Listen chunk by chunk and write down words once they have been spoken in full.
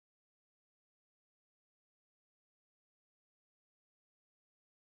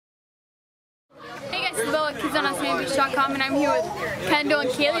Isabella, KidZone on SammyBeach.com, and I'm here with Kendall and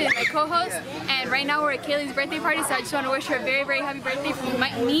Kailee, my co-host. And right now we're at Kailee's birthday party, so I just want to wish her a very, very happy birthday from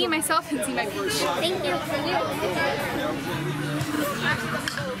me, myself, and See My Beach. Thank you.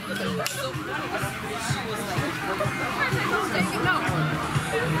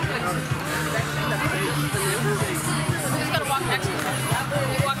 Just gotta walk next to him.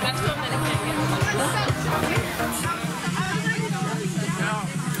 You walk next to him, then it can't get.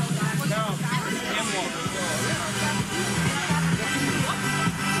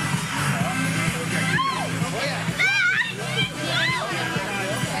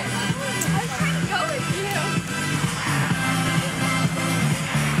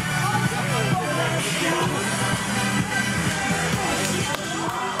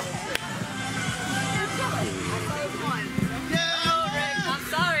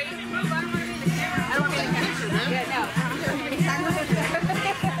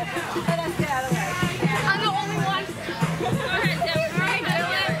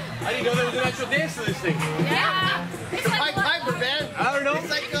 Dance to this thing. Yeah. It's like Piper, man. I don't know. It's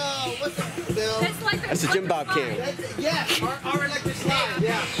like what's the bill? That's a Jim Bob can. Yeah, or like the slide.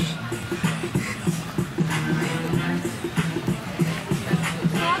 Yeah.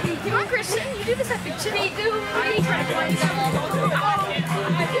 Come on, Christian. You do this at the chin. You do. I need to try to find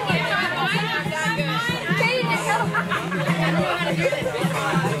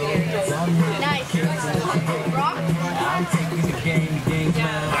Nice. Rock. I'm taking the game.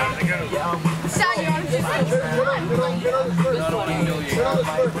 Get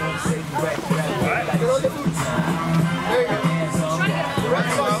on the boots. There you go. Right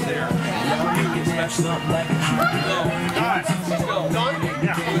across there. Alright, let's go. Done?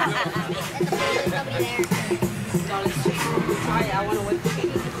 Yeah. Sorry, I want to wait for you.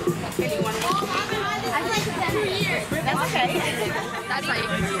 I'd like to 2 years. That's okay. That's how you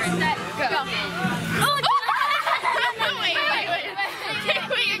can set. Go. Oh, wait.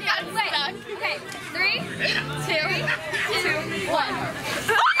 You got stuck. Okay, 3, 2, 1.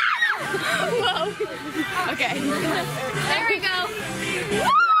 Whoa. Okay. There we go.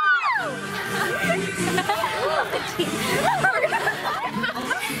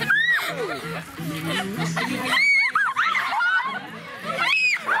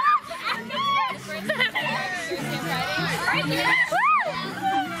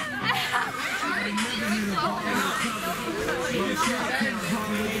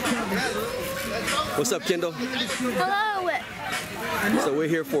 What's up, Kendall? Hello. So we're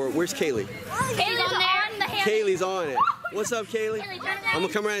here for, where's Kailee? Kailee's on the hand. Kaylee's on it. What's up, Kailee? I'm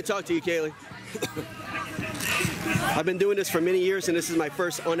gonna come around and talk to you, Kailee. I've been doing this for many years, and this is my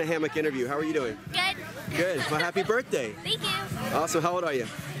first on a hammock interview. How are you doing? Good. Good. Well, happy birthday. Thank you. Awesome. How old are you?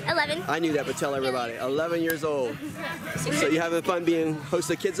 11. I knew that, but tell everybody. 11 years old. So you having fun being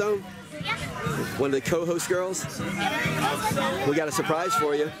host of KidZone? Yeah. One of the co-host girls? We got a surprise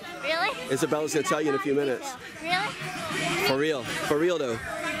for you. Really? Isabella's gonna tell you in a few minutes. Really? For real. For real though.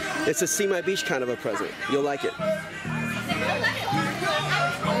 It's a See My Beach kind of a present. You'll like it.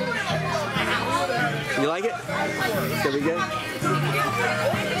 You like it? It's gonna be good?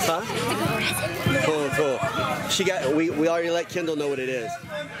 Huh? Cool. She got, we already let Kendall know what it is.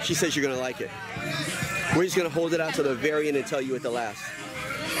 She says you're gonna like it. We're just gonna hold it out to the very end and tell you at the last.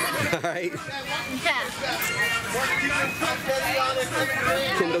 Alright? Yeah.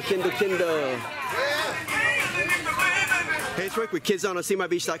 Kendall. Hey, it's Rick with KidZone on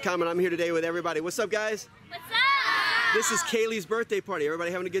SeeMyBeach.com, and I'm here today with everybody. What's up, guys? What's up? This is Kaylee's birthday party.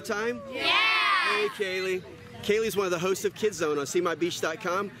 Everybody having a good time? Yeah. Hey, Kailee. Kaylee's one of the hosts of KidZone on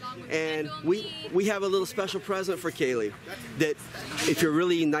SeeMyBeach.com, and we have a little special present for Kailee that if you're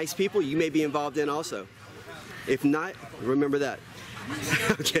really nice people, you may be involved in also. If not, remember that.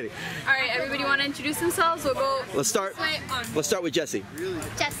 I'm kidding. All right, everybody want to introduce themselves? We'll go. Let's start with Jesse.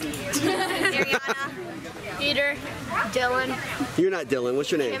 Jesse. Ariana. Peter. Dylan. You're not Dylan. What's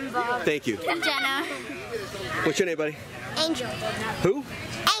your name? Kimbo. Thank you. Jenna. What's your name, buddy? Angel. Who?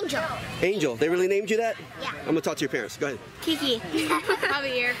 Angel. Angel. They really named you that? Yeah. I'm gonna talk to your parents. Go ahead. Kiki.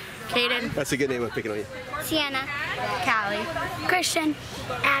 Javier. Kaden. That's a good name. I'm picking on you. Sienna. Callie. Christian.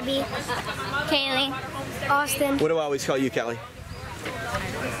 Abby. Kaylee. Austin. What do I always call you, Callie?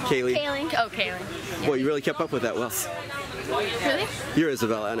 Kailee. Kaylee. Oh, Kailee. Boy, you really kept up with that well. Really? You're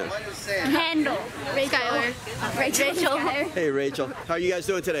Isabella, I know. Kendall. Skylar. Rachel. Hey, Rachel. How are you guys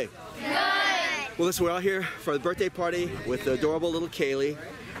doing today? Good. Well, listen, we're all here for the birthday party with the adorable little Kailee,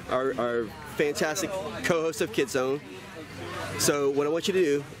 our fantastic co-host of KidZone. So what I want you to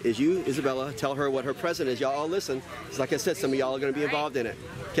do is you, Isabella, tell her what her present is. Y'all all listen. 'Cause like I said, some of y'all are going to be involved in it.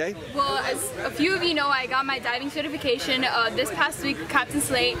 Okay? Well, as a few of you know, I got my diving certification this past week with Captain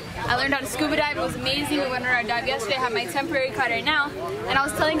Slate. I learned how to scuba dive. It was amazing. We went on our dive yesterday. I have my temporary card right now. And I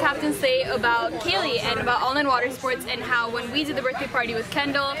was telling Captain Slate about Kailee and about all-in water sports and how when we did the birthday party with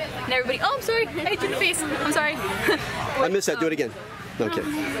Kendall and everybody, oh, I'm sorry, I hit your face. I'm sorry. I missed that. Do it again. Okay.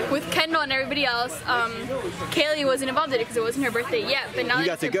 With Kendall and everybody else, Kailee wasn't involved in it because it wasn't her birthday yet. But now You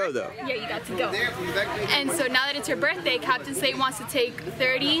got to go though. Yeah, you got to go. And so now that it's her birthday, Captain Slate wants to take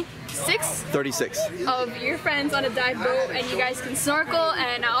 36 of your friends on a dive boat, and you guys can snorkel,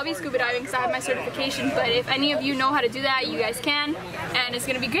 and I'll be scuba diving because I have my certification. But if any of you know how to do that, you guys can, and it's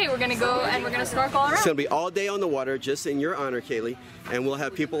gonna be great. We're gonna go and we're gonna snorkel all around. It's gonna be all day on the water, just in your honor, Kailee. And we'll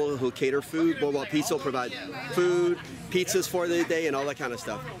have people who cater food. Boba Pizza will provide food, pizzas for the day, and all that kind of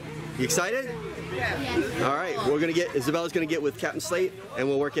stuff. You excited? Yeah. All right, Isabella's gonna get with Captain Slate, and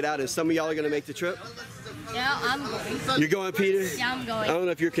we'll work it out. And some of y'all are gonna make the trip. Yeah, I'm going. You're going, Peter? Yeah, I'm going. I don't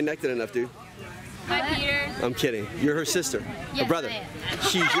know if you're connected enough, dude. Hi, Peter. I'm kidding. You're her sister, Yes, her brother. I am.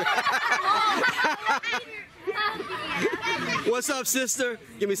 She's What's up, sister?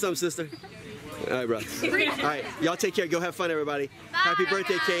 Give me some, sister. All right, bro. All right, y'all take care. Go have fun, everybody. Happy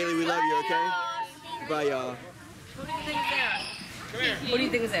birthday, Kailee. We love you, okay? Bye, y'all. What do you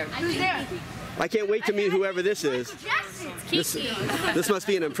think is there? I can't wait to meet whoever this is. This must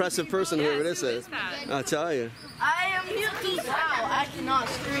be an impressive person, whoever this is. I'll tell you. I am Kiki. Wow, I cannot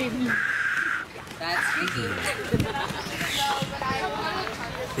scream. That's Kiki.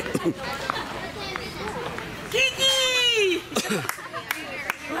 Kiki!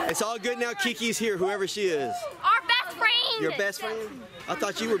 It's all good now. Kiki's here, whoever she is. Our best friend. Your best friend? I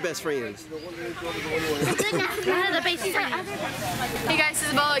thought you were best friends. Hey guys, this is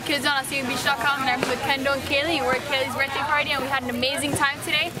Isabella at KidZone on CMBeach.com, and I'm with Kendall and Kailee. We're at Kaylee's birthday party, and we had an amazing time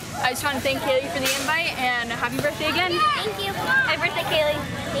today. I just want to thank Kailee for the invite, and happy birthday again. Thank you. Happy birthday, Kailee.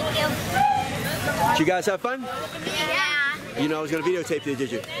 Thank you. Did you guys have fun? Yeah. You know I was going to videotape you,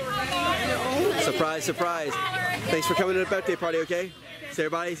 did you? Surprise, surprise. Thanks for coming to the birthday party, okay? Say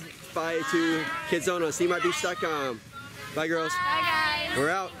everybody bye to KidZone on CMyBeach.com. Bye, girls. Bye, guys. We're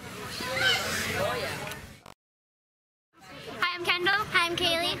out. Hi, I'm Kendall. Hi, I'm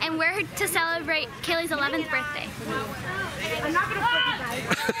Kailee, and we're here to celebrate Kaylee's 11th birthday. I'm not gonna flip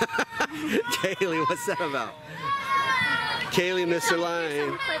you guys. Kailee, what's that about? Kailee, Mr.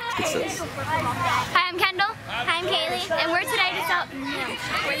 Line. Hi, I'm Kendall. Hi, I'm Kailee, and we're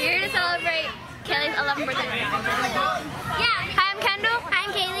here to celebrate Kaylee's 11th birthday. Yeah. Hi, I'm Kendall. Hi,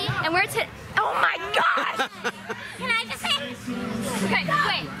 I'm Kailee, and we're oh my gosh! Can I just say? Okay,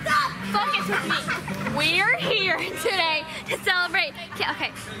 wait. Focus with me. We are here today to celebrate.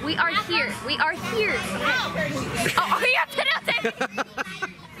 Okay, we are here. We are here. Oh, you have to know this.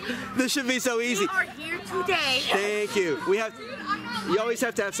 This should be so easy. We are here today. Thank you. You always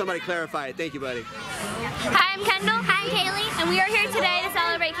have to have somebody clarify it. Thank you, buddy. Hi, I'm Kendall. Hi, I'm Kailee, and we are here today to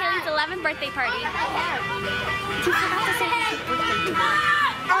celebrate Kaylee's 11th birthday party. You forgot to say happy birthday.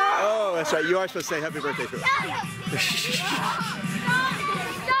 Oh, that's right. You are supposed to say happy birthday to her.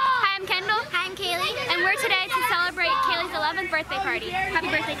 Hi, I'm Kendall. Hi, I'm Kailee, and we're today to celebrate Kaylee's 11th birthday party. Happy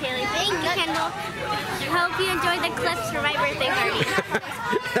birthday, Kailee. Thank you, Kendall. Hope you enjoyed the clips for my birthday party.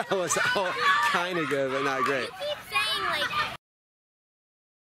 That was all kind of good, but not great. You keep saying, like,